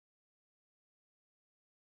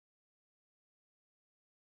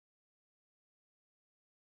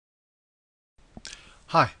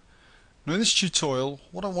Hi, now in this tutorial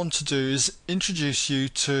what I want to do is introduce you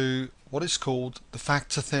to what is called the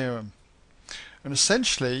factor theorem. And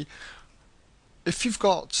essentially, if you've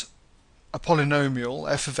got a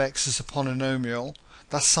polynomial, f of x is a polynomial,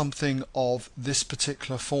 that's something of this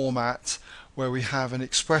particular format where we have an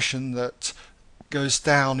expression that goes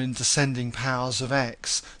down in descending powers of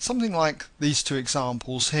x. Something like these two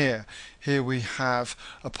examples here. Here we have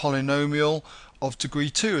a polynomial of degree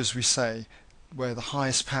 2, as we say, where the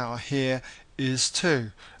highest power here is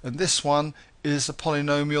 2. And this one is a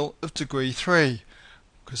polynomial of degree 3,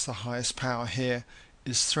 because the highest power here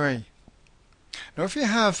is 3. Now if you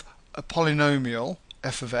have a polynomial,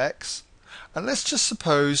 f of x, and let's just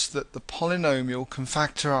suppose that the polynomial can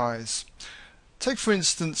factorise. Take for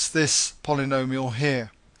instance this polynomial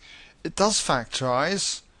here. It does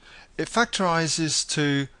factorise. It factorises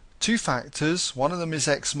to two factors. One of them is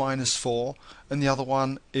x minus 4 and the other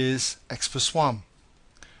one is x plus 1.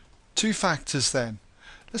 Two factors then.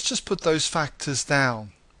 Let's just put those factors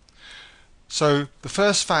down. So the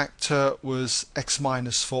first factor was x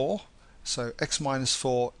minus 4. So x minus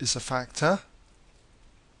 4 is a factor.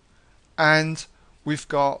 And we've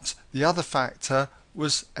got the other factor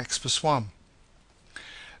was x plus 1.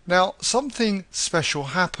 Now something special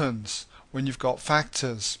happens when you've got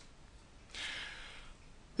factors.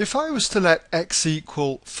 If I was to let x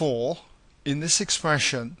equal 4 in this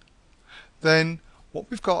expression, then what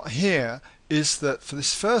we've got here is that for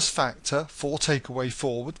this first factor, 4 take away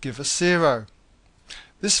 4 would give us 0.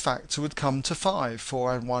 This factor would come to 5.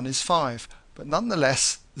 4 and 1 is 5. But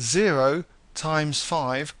nonetheless, 0 times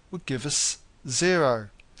 5 would give us 0.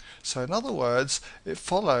 So in other words, it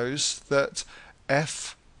follows that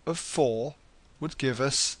f of 4 would give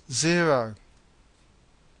us 0.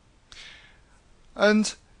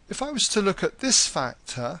 And if I was to look at this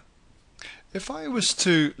factor, if I was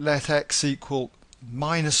to let x equal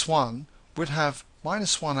minus 1, we'd have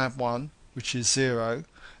minus 1 add 1, which is 0.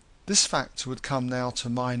 This factor would come now to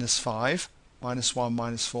minus 5. Minus 1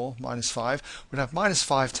 minus 4 minus 5. We'd have minus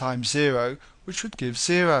 5 times 0, which would give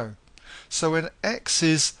 0. So when x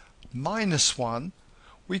is minus 1,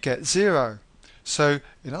 we get 0. So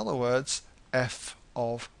in other words, f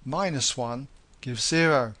of minus 1 gives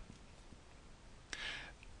 0.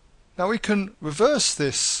 Now we can reverse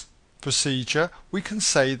this procedure. We can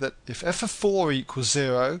say that if f of 4 equals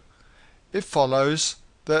 0, it follows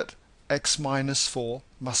that x minus 4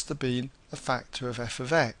 must have been a factor of f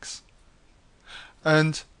of x.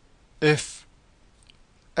 And if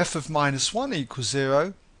f of minus 1 equals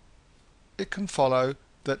 0, it can follow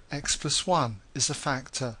that x plus 1 is a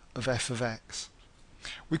factor of f of x.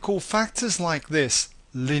 We call factors like this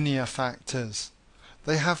linear factors.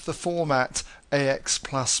 They have the format ax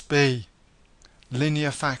plus b.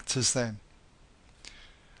 Linear factors then.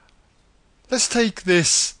 Let's take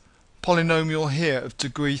this polynomial here of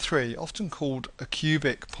degree 3, often called a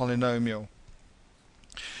cubic polynomial.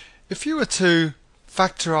 If you were to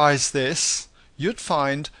factorize this, you'd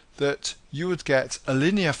find that you would get a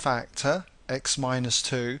linear factor, x minus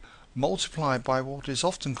 2, multiplied by what is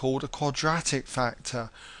often called a quadratic factor,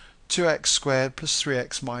 2x squared plus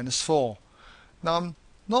 3x minus 4. Now I'm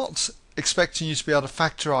not expecting you to be able to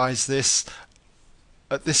factorize this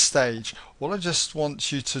at this stage. All I just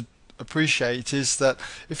want you to appreciate is that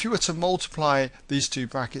if you were to multiply these two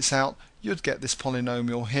brackets out, you'd get this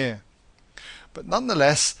polynomial here. But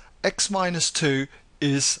nonetheless, x minus 2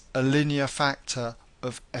 is a linear factor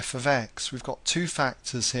of f of x. We've got two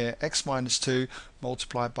factors here, x minus 2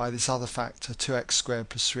 multiplied by this other factor, 2x squared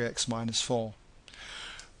plus 3x minus 4.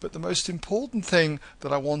 But the most important thing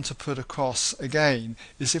that I want to put across again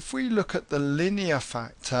is if we look at the linear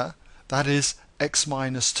factor, that is x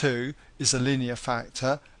minus 2 is a linear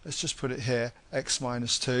factor. Let's just put it here, x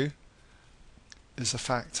minus 2 is a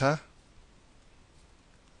factor.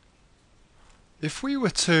 If we were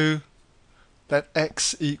to let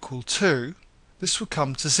x equal 2, this would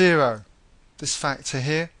come to 0. This factor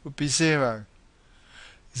here would be 0.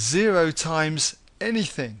 0 times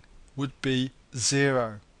anything would be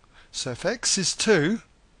 0. So if x is 2,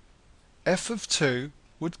 f of 2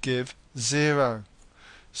 would give 0.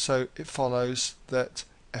 So it follows that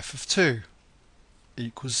f of 2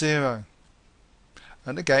 equals 0.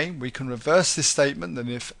 And again, we can reverse this statement, that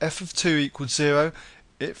if f of 2 equals 0,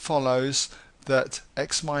 it follows that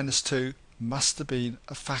x minus 2 must have been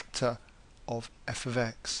a factor of f of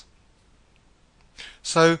x.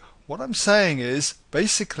 So what I'm saying is,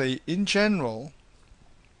 basically, in general,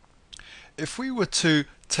 if we were to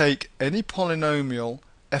take any polynomial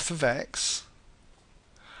f of x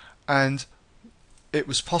and it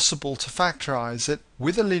was possible to factorize it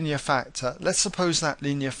with a linear factor. Let's suppose that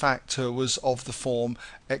linear factor was of the form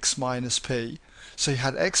x minus p. So you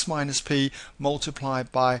had x minus p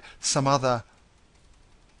multiplied by some other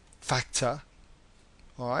factor.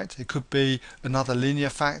 Alright, it could be another linear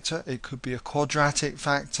factor, it could be a quadratic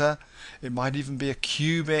factor, it might even be a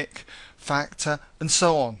cubic factor, and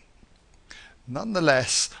so on.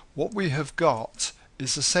 Nonetheless, what we have got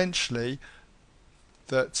is essentially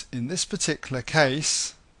that in this particular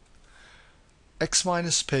case, x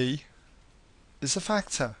minus p is a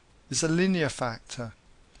factor, is a linear factor.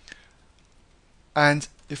 And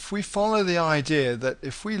if we follow the idea that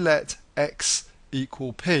if we let x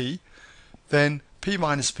equal p, then p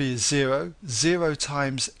minus p is 0. 0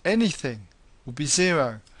 times anything will be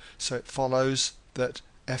 0. So it follows that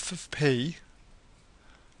f of p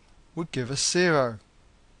would give us 0.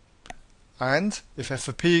 And if f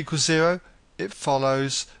of p equals 0, it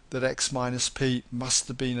follows that x minus p must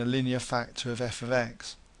have been a linear factor of f of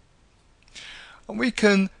x. And we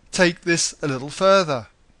can take this a little further.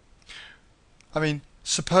 I mean,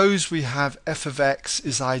 suppose we have f of x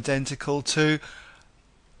is identical to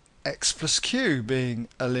x plus q being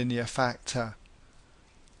a linear factor,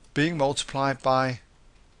 being multiplied by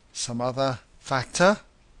some other factor.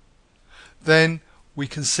 Then we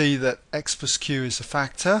can see that x plus q is a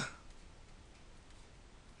factor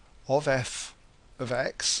of f of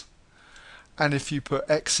x, and if you put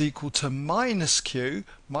x equal to minus q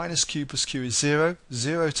plus q is 0,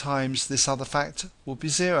 0 times this other factor will be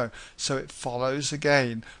 0. So it follows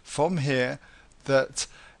again from here that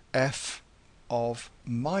f of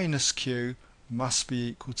minus q must be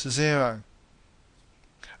equal to 0.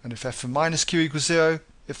 And if f of minus q equals 0,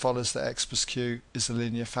 it follows that x plus q is a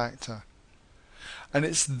linear factor. And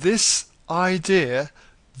it's this idea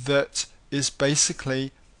that is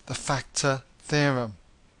basically the factor theorem.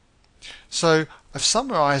 So I've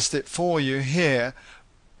summarized it for you here,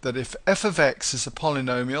 that if f of x is a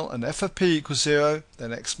polynomial and f of p equals 0,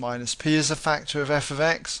 then x minus p is a factor of f of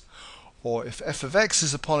x. Or if f of x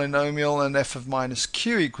is a polynomial and f of minus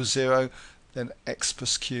q equals 0, then x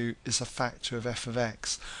plus q is a factor of f of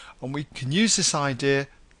x. And we can use this idea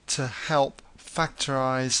to help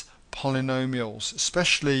factorize polynomials,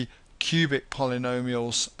 especially cubic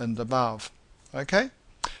polynomials and above. Okay?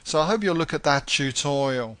 So I hope you'll look at that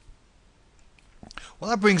tutorial. Well,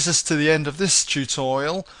 that brings us to the end of this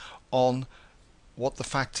tutorial on what the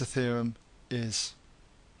factor theorem is.